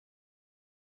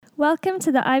Welcome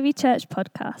to the Ivy Church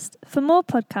podcast. For more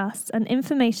podcasts and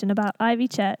information about Ivy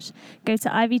Church, go to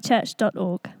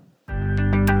ivychurch.org.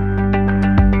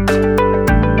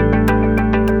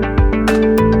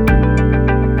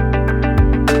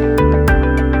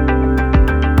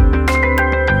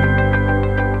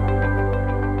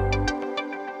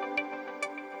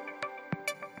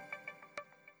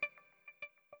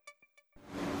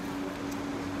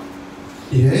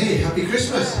 Yay, happy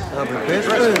Christmas. Happy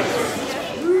Christmas.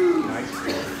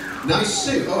 Nice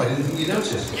suit. Oh, I didn't think you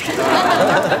noticed.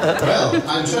 Well,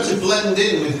 I'm trying to blend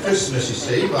in with Christmas, you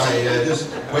see, by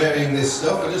just wearing this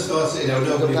stuff. I just thought,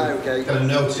 nobody kind of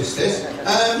noticed this.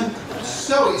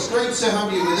 So, it's great to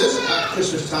have you with us at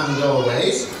Christmas time as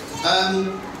always.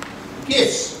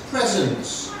 Gifts,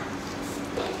 presents.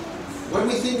 When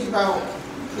we think about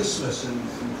Christmas and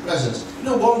presents,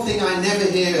 one thing I never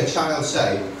hear a child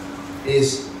say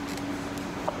is,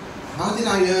 how did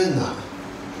I earn that?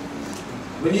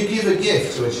 When you give a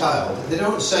gift to a child, they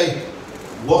don't say,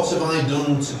 what have I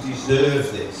done to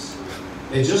deserve this?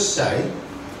 They just say,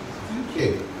 thank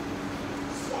you.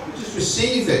 You just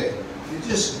receive it. You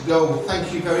just go,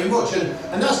 thank you very much.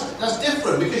 And that's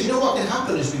different, because what can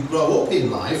happen as we grow up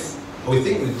in life, or we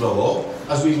think we grow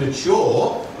up, as we mature,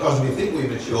 or as we think we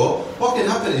mature, what can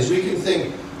happen is we can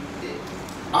think,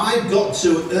 I've got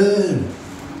to earn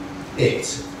it,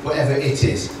 whatever it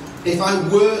is. If I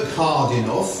work hard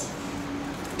enough,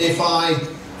 if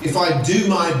I do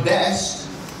my best,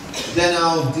 then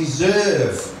I'll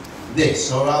deserve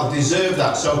this, or I'll deserve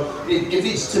that. So if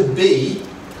it's to be,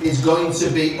 it's going to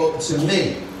be up to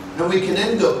me. And we can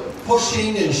end up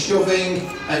pushing and shoving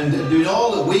and doing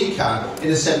all that we can,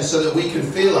 in a sense, so that we can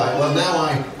feel like, well, now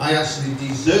I actually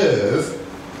deserve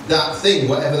that thing,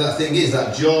 whatever that thing is,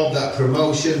 that job, that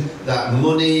promotion, that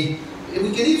money.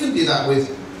 We can even do that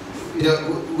with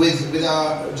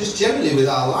our, just generally with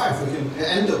our life. We can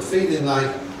end up feeling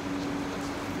like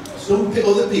some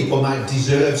other people might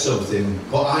deserve something,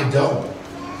 but I don't.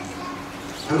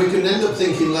 And we can end up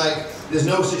thinking like, there's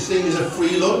no such thing as a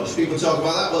free lunch. People talk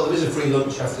about that. Well, there is a free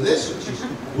lunch after this, which is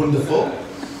wonderful.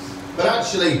 But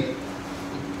actually,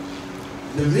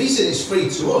 the reason it's free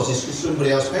to us is because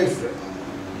somebody else paid for it.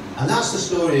 And that's the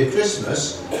story of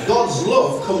Christmas. God's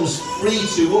love comes free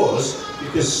to us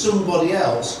because somebody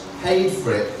else paid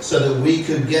for it so that we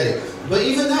could get it. But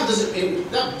even that doesn't mean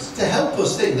that, to help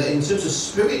us think that in terms of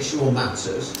spiritual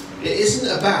matters, it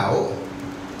isn't about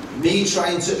me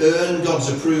trying to earn God's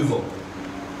approval.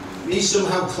 Me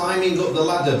somehow climbing up the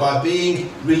ladder by being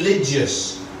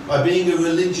religious, by being a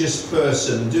religious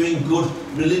person, doing good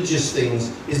religious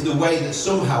things is the way that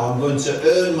somehow I'm going to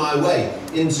earn my way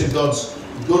into God's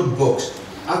good books.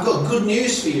 I've got good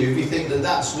news for you if you think that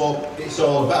that's what it's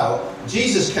all about.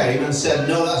 Jesus came and said,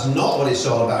 no, that's not what it's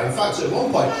all about. In fact, at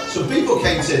one point, some people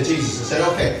came to Jesus and said,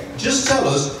 okay, just tell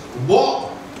us,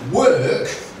 what work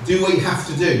do we have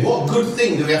to do? What good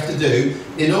thing do we have to do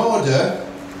in order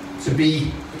to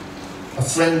be a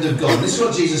friend of God? And this is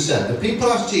what Jesus said. The people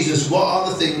asked Jesus, what are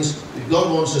the things that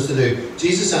God wants us to do?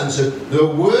 Jesus answered, the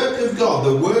work of God,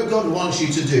 the work God wants you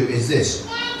to do is this,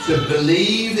 to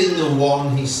believe in the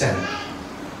one he sent.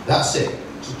 That's it.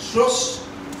 To trust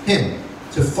him.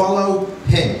 To follow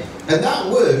him. And that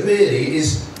word really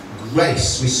is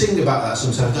grace. We sing about that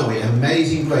sometimes, don't we?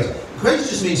 Amazing grace. Grace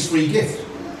just means free gift.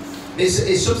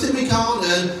 It's something we can't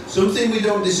earn, something we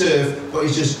don't deserve, but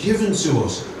it's just given to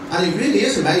us. And it really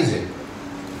is amazing.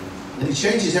 And it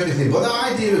changes everything. But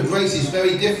that idea of grace is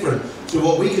very different to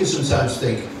what we can sometimes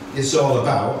think it's all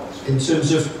about in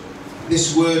terms of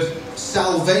this word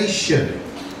salvation.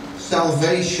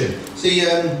 Salvation. See,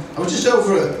 I was just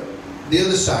over at the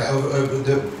other site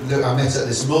that I met at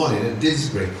this morning at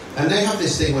Didsbury, and they have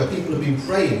this thing where people have been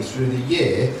praying through the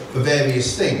year for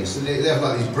various things. And they have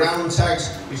like these brown tags,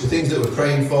 which are things that we're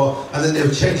praying for, and then they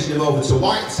were changing them over to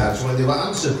white tags when they were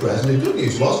answered prayers. And the good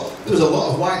news was there was a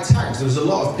lot of white tags. There was a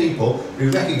lot of people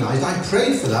who recognised I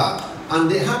prayed for that,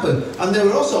 and it happened. And there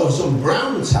were also some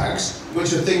brown tags,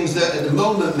 which are things that at the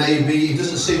moment maybe it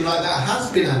doesn't seem like that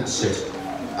has been answered.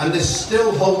 And they're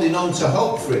still holding on to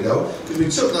hope for it though, because we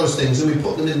took those things and we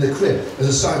put them in the crib as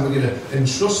a sign we're going to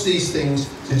entrust these things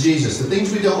to Jesus. The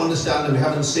things we don't understand and we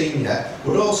haven't seen yet,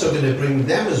 we're also going to bring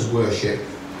them as worship,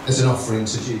 as an offering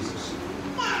to Jesus.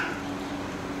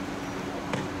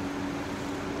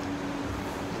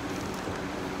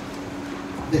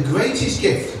 The greatest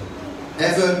gift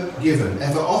ever given,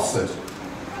 ever offered,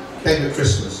 came at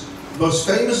Christmas. The most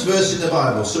famous verse in the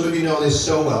Bible, some of you know this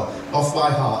so well, off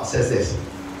by heart, says this.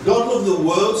 God loved the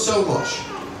world so much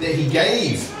that he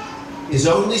gave his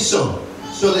only son,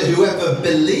 so that whoever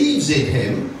believes in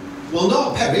him will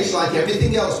not perish like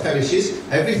everything else perishes.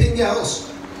 Everything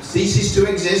else ceases to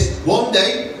exist. One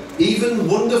day, even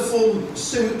wonderful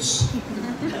suits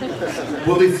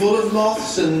will be full of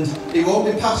moths, and it won't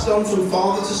be passed on from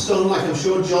father to son like I'm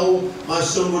sure Joel, my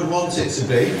son, would want it to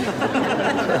be.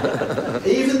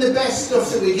 Even the best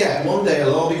stuff that we get, one day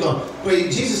it'll all be gone. But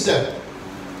Jesus said,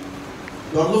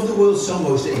 God loved the world so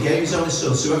much that he gave his only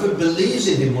son, so whoever believes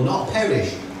in him will not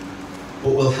perish,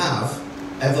 but will have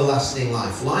everlasting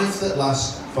life. Life that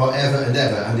lasts forever and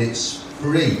ever, and it's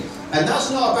free. And that's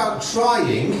not about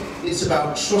trying, it's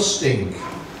about trusting.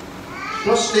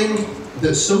 Trusting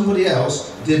that somebody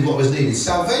else did what was needed.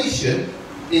 Salvation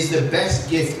is the best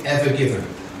gift ever given.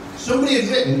 Somebody had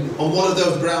written on one of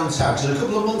those brown tags, and a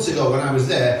couple of months ago when I was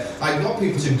there, I got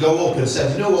people to go up and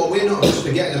said, you know what, we're not just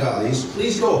forgetting about these,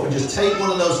 please go up and just take one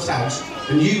of those tags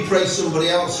and you pray somebody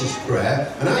else's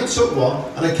prayer. And I took one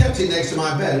and I kept it next to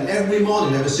my bed, and every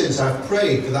morning ever since I've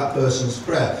prayed for that person's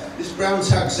prayer. This brown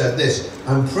tag said this: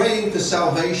 I'm praying for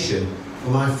salvation for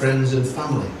my friends and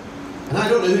family. And I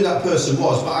don't know who that person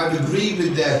was, but I've agreed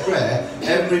with their prayer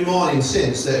every morning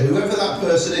since, that whoever that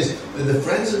person is, that the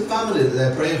friends and family that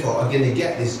they're praying for are going to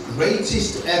get this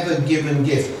greatest ever given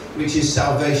gift, which is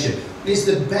salvation. It's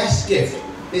the best gift.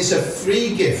 It's a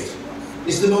free gift.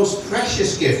 It's the most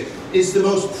precious gift. It's the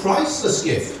most priceless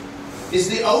gift. It's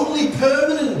the only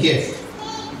permanent gift,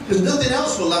 because nothing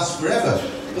else will last forever.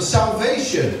 But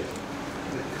salvation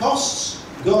costs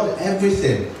God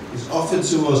everything. It's offered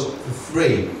to us for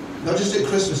free. Not just at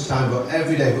Christmas time, but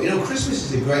every day. But you know,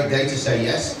 Christmas is a great day to say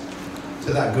yes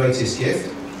to that greatest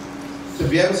gift. To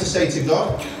be able to say to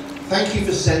God, thank you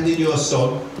for sending your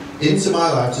son into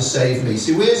my life to save me.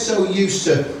 See, we're so used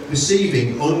to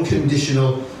receiving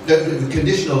conditional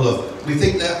love. We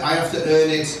think that I have to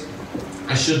earn it,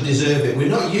 I should deserve it. We're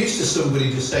not used to somebody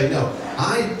just saying, no,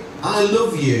 I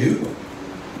love you,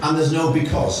 and there's no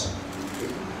because.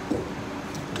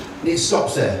 It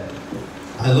stops there.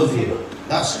 I love you.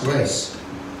 That's grace.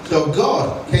 So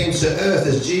God came to earth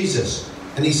as Jesus,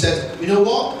 and he said, you know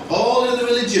what? All of the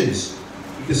religions,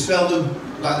 you can spell them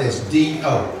like this,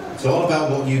 D-O. It's all about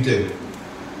what you do.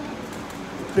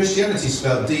 Christianity is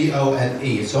spelled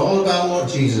D-O-N-E. It's all about what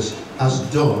Jesus has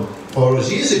done for us.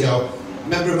 Years ago, I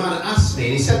remember a man asked me,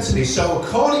 and he said to me, so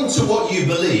according to what you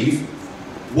believe,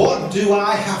 what do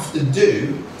I have to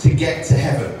do to get to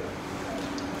heaven?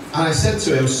 And I said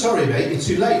to him, sorry mate, you're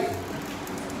too late.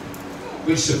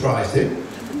 Which surprised him.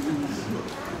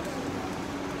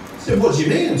 He said, what do you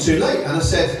mean I'm too late? And I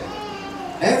said,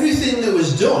 everything that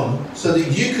was done so that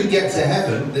you could get to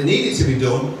heaven, that needed to be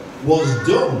done, was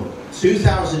done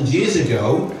 2,000 years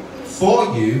ago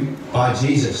for you by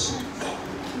Jesus.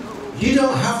 You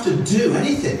don't have to do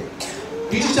anything.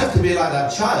 You just have to be like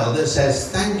that child that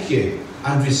says thank you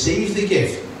and receives the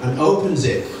gift and opens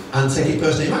it and take it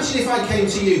personally. Imagine if I came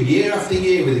to you year after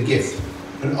year with a gift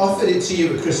and offered it to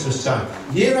you at Christmas time.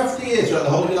 Year after year, throughout the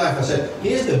whole of your life, I said,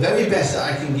 here's the very best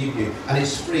that I can give you, and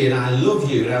it's free, and I love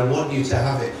you, and I want you to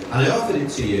have it. And I offered it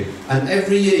to you, and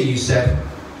every year you said,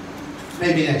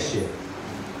 maybe next year.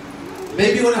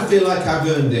 Maybe when I feel like I've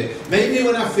earned it. Maybe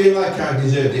when I feel like I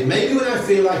deserved it. Maybe when I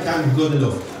feel like I'm good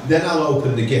enough, then I'll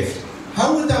open the gift.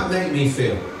 How would that make me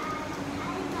feel?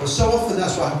 But so often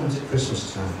that's what happens at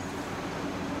Christmas time.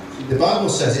 The Bible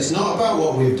says it's not about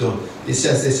what we've done. It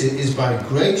says this: it is by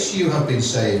grace you have been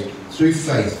saved through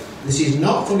faith. This is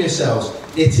not from yourselves.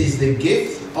 It is the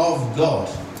gift of God,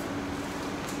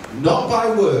 not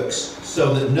by works,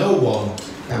 so that no one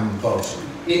can boast.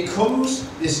 It comes,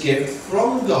 this gift,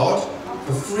 from God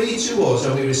for free to us,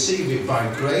 and we receive it by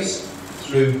grace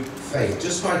through faith,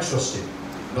 just by trusting,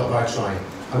 not by trying.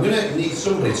 I'm going to need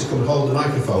somebody to come and hold the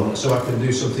microphone so I can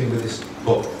do something with this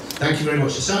book. Thank you very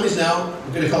much. The sound is now,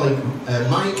 we're going to call him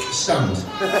Mike Stand.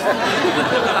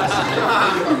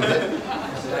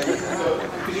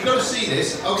 Because you've got to see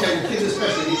this. Okay, the kids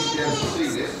especially need to be able to see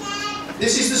this.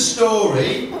 This is the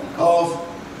story of...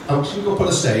 I'm just going to go up on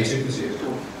the stage so you can see it.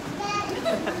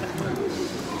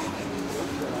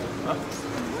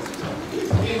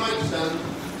 Here, Mike Stand.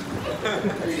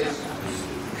 Here he is.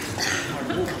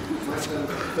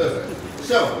 Perfect.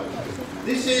 So,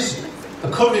 this is a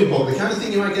colouring book, the kind of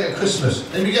thing you might get at Christmas.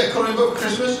 Anybody get a colouring book at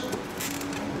Christmas?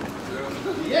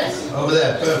 Yes, over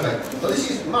there, perfect. Well, this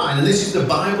is mine, and this is the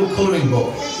Bible colouring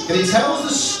book. And it tells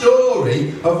the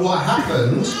story of what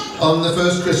happened on the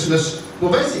first Christmas.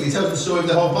 Well, basically, it tells the story of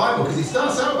the whole Bible, because it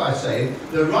starts out by saying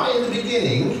that right in the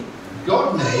beginning,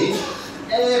 God made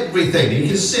everything. You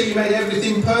can see he made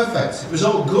everything perfect. It was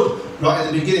all good right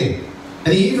at the beginning.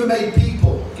 And he even made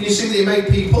people. Can you see that he made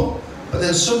people? But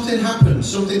then something happened.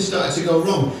 Something started to go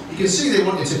wrong. You can see they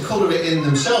wanted to colour it in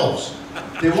themselves.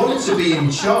 They wanted to be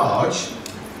in charge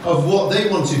of what they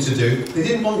wanted to do. They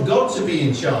didn't want God to be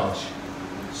in charge.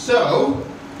 So,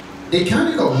 it kind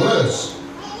of got worse.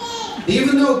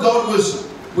 Even though God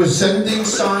was sending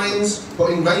signs,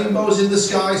 putting rainbows in the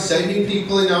sky, saving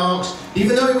people in arks,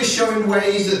 even though he was showing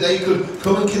ways that they could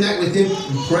come and connect with him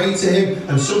and pray to him,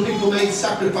 and some people made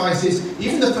sacrifices.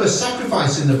 Even the first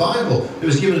sacrifice in the Bible that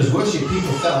was given as worship,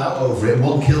 people fell out over it and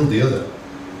one killed the other.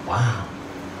 Wow.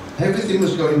 Everything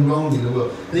was going wrong in the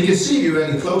world. And you can see if you're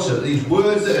any closer, these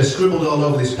words that are scribbled all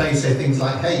over this page say things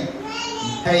like hate,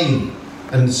 pain,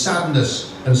 and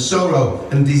sadness, and sorrow,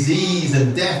 and disease,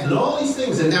 and death, and all these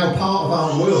things are now part of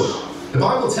our world. The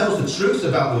Bible tells the truth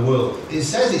about the world. It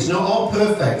says it's not all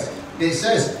perfect. It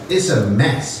says it's a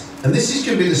mess. And this is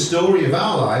going to be the story of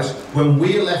our lives when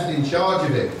we're left in charge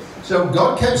of it. So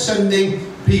God kept sending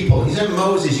people. He sent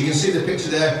Moses. You can see the picture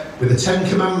there with the 10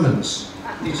 Commandments.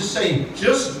 He's just saying,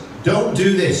 just don't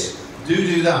do this,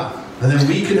 do that. And then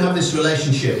we can have this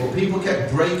relationship. But people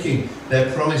kept breaking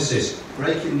their promises,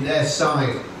 breaking their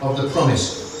side of the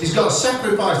promise. He's got a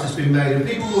sacrifice that's been made, and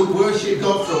people would worship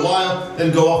God for a while,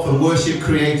 then go off and worship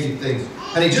created things.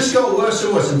 And it just got worse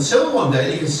and worse until one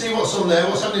day, you can see what's on there,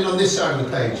 what's happening on this side of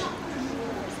the page.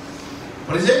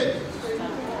 What is it?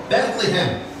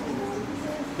 Bethlehem.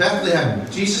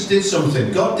 Bethlehem. Jesus did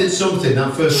something. God did something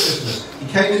that first Christmas. He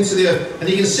came into the earth. And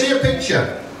you can see a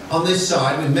picture on this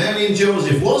side with Mary and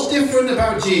Joseph. What's different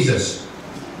about Jesus?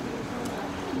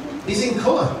 He's in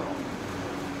colour.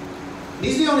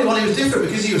 He's the only one who was different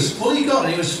because he was fully God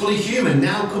and he was fully human,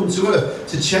 now come to earth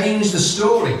to change the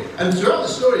story. And throughout the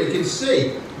story you can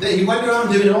see that he went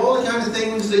around doing all the kind of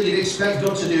things that you'd expect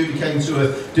God to do if he came to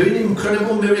earth. Doing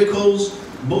incredible miracles,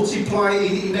 multiplying,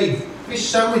 he made fish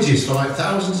sandwiches for like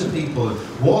thousands of people,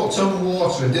 and walked on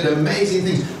water and did amazing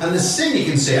things. And the sin, you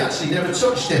can see, actually never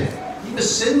touched him. He was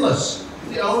sinless.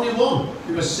 The only one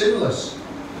who was sinless.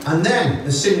 And then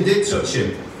the sin did touch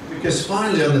him. Because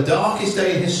finally, on the darkest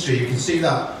day in history, you can see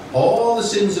that all the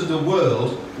sins of the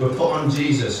world were put on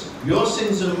Jesus. Your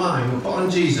sins and mine were put on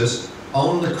Jesus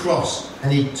on the cross.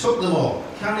 And he took them all,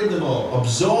 carried them all,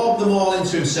 absorbed them all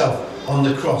into himself on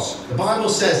the cross. The Bible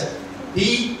says,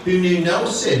 he who knew no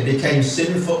sin became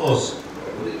sin for us,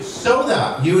 so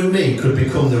that you and me could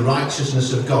become the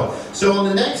righteousness of God. So on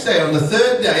the next day, on the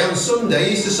third day, on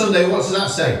Sunday, Easter Sunday, what does that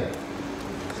say?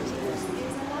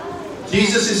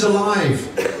 Jesus is alive.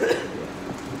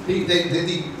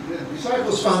 The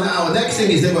disciples found that out. The next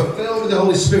thing is they were filled with the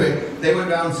Holy Spirit. They went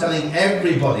around telling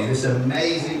everybody this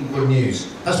amazing good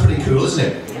news. That's pretty cool, isn't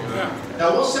it? Yeah.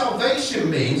 Now what salvation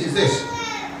means is this.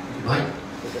 Right?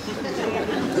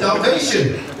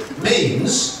 Salvation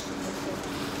means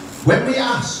when we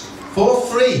ask for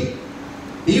free,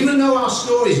 even though our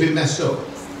story's been messed up,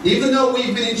 even though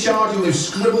we've been in charge and we've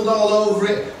scribbled all over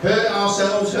it, hurt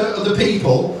ourselves, hurt other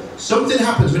people, something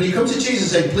happens when you come to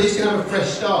Jesus and say, please can I have a fresh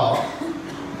start.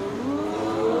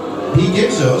 He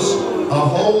gives us a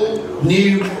whole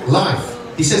new life.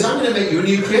 He says, I'm going to make you a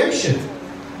new creation.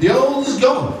 The old is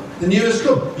gone, the new has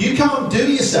come. You can't do it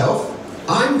yourself.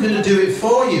 I'm going to do it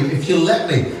for you if you'll let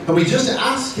me. And we just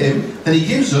ask him and he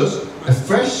gives us a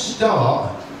fresh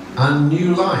start and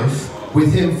new life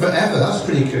with him forever. That's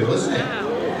pretty cool, isn't it?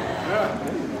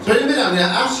 So in a minute I'm going to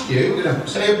ask you, we're going to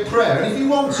say a prayer, and if you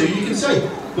want to, you can say,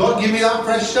 God, give me that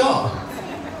fresh start.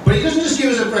 But he doesn't just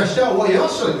give us a fresh start. What he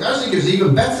also gives us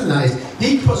even better than that is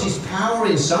he puts his power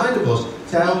inside of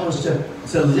us to help us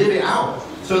to live it out.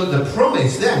 So the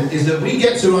promise then is that we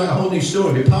get to write a whole new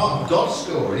story, be part of God's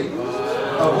story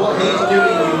of what he's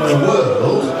doing in the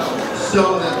world,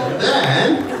 so that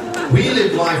then we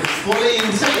live life fully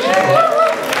integrated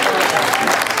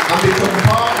and become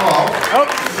part of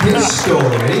his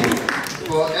story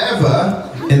forever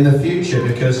in the future,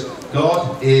 because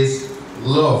God is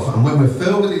love. And when we're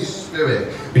filled with his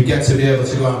spirit, we get to be able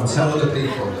to go out and tell other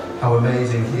people how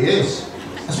amazing he is.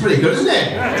 That's pretty good, isn't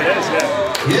it?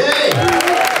 Yay!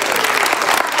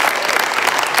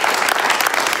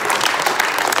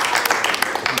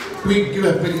 Can we give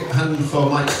a big hand for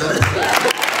Mike Stubbs?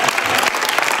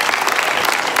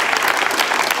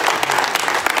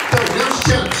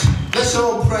 Let's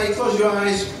all pray, close your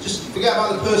eyes, just forget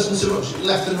about the person so much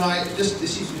left and right, just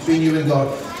this is between you and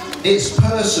God. It's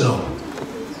personal.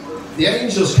 The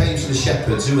angels came to the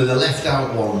shepherds who were the left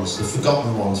out ones, the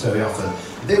forgotten ones very often.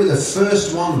 They were the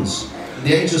first ones.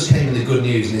 The angels came with the good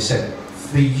news and they said,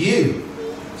 for you,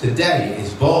 today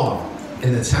is born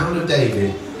in the town of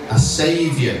David a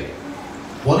Saviour,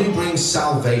 one who brings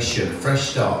salvation, fresh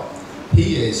start.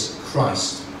 He is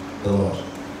Christ the Lord.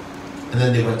 And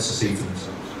then they went to see for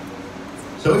themselves.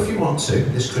 So if you want to,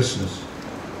 this Christmas,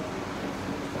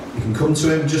 You can come to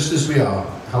him just as we are.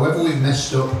 However we've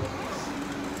messed up,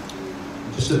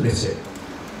 just admit it.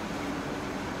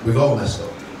 We've all messed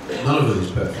up. None of us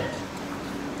is perfect.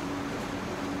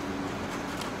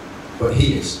 But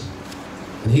he is.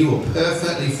 And he will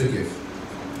perfectly forgive,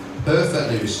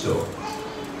 perfectly restore,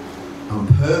 and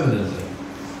permanently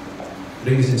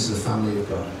bring us into the family of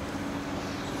God.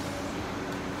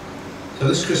 So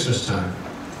this Christmas time,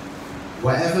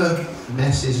 whatever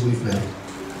messes we've made,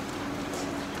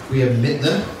 if we admit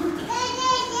them,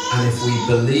 and if we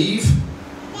believe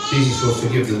Jesus will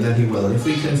forgive them, then he will. And if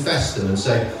we confess them and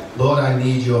say, Lord, I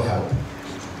need your help,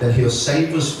 then he'll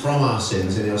save us from our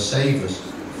sins and he'll save us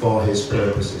for his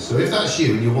purposes. So if that's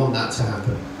you and you want that to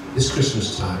happen this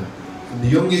Christmas time, from the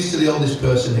youngest to the oldest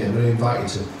person here, I'm going to invite you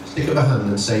to stick up a hand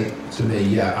and say to me,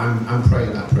 yeah, I'm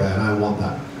praying that prayer and I want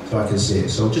that, so I can see it.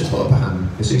 So just put up a hand.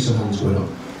 I see some hands going up.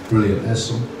 Brilliant. There's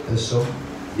some.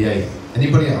 Yay.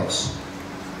 Anybody else?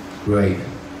 Great.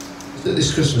 At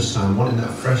this Christmas time, wanting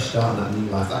that fresh start and that new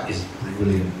life, that is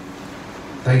brilliant.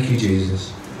 Thank you,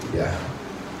 Jesus. Yeah.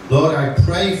 Lord, I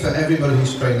pray for everybody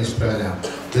who's praying this prayer now,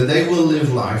 that they will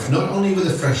live life not only with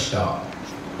a fresh start,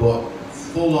 but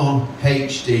full-on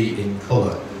HD in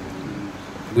colour,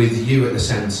 with you at the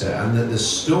centre, and that the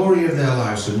story of their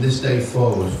lives from this day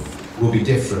forward will be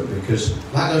different, because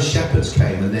like those shepherds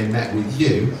came and they met with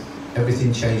you,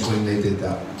 everything changed when they did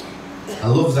that. I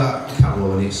love that carol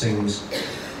when it sings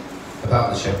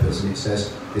about the shepherds, and it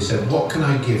says, they said, what can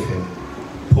I give him,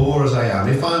 poor as I am?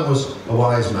 If I was a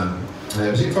wise man,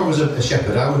 if I was a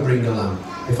shepherd, I would bring a lamb.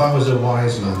 If I was a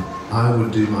wise man, I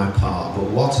would do my part. But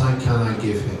what can I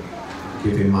give him?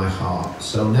 Give him my heart.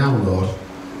 So now, Lord,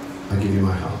 I give you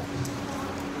my heart.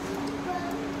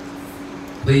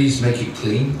 Please make it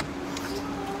clean.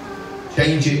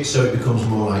 Change it so it becomes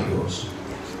more like yours.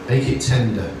 Make it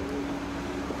tender.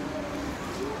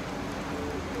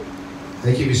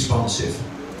 Make it responsive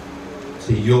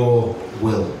to your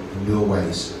will and your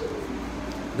ways.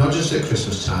 Not just at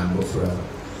Christmas time, but forever.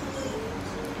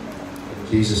 In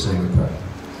Jesus' name we pray.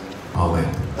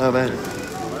 Amen. Amen.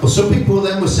 Well, some people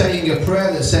then were saying a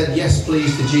prayer that said, yes,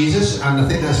 please, to Jesus, and I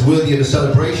think that's worthy of a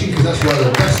celebration, because that's one of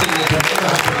the best things that can ever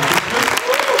happen at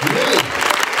Christmas. Really.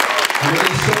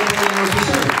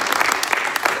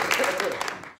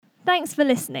 Thanks for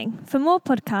listening. For more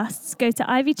podcasts, go to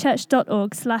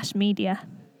ivychurch.org/media.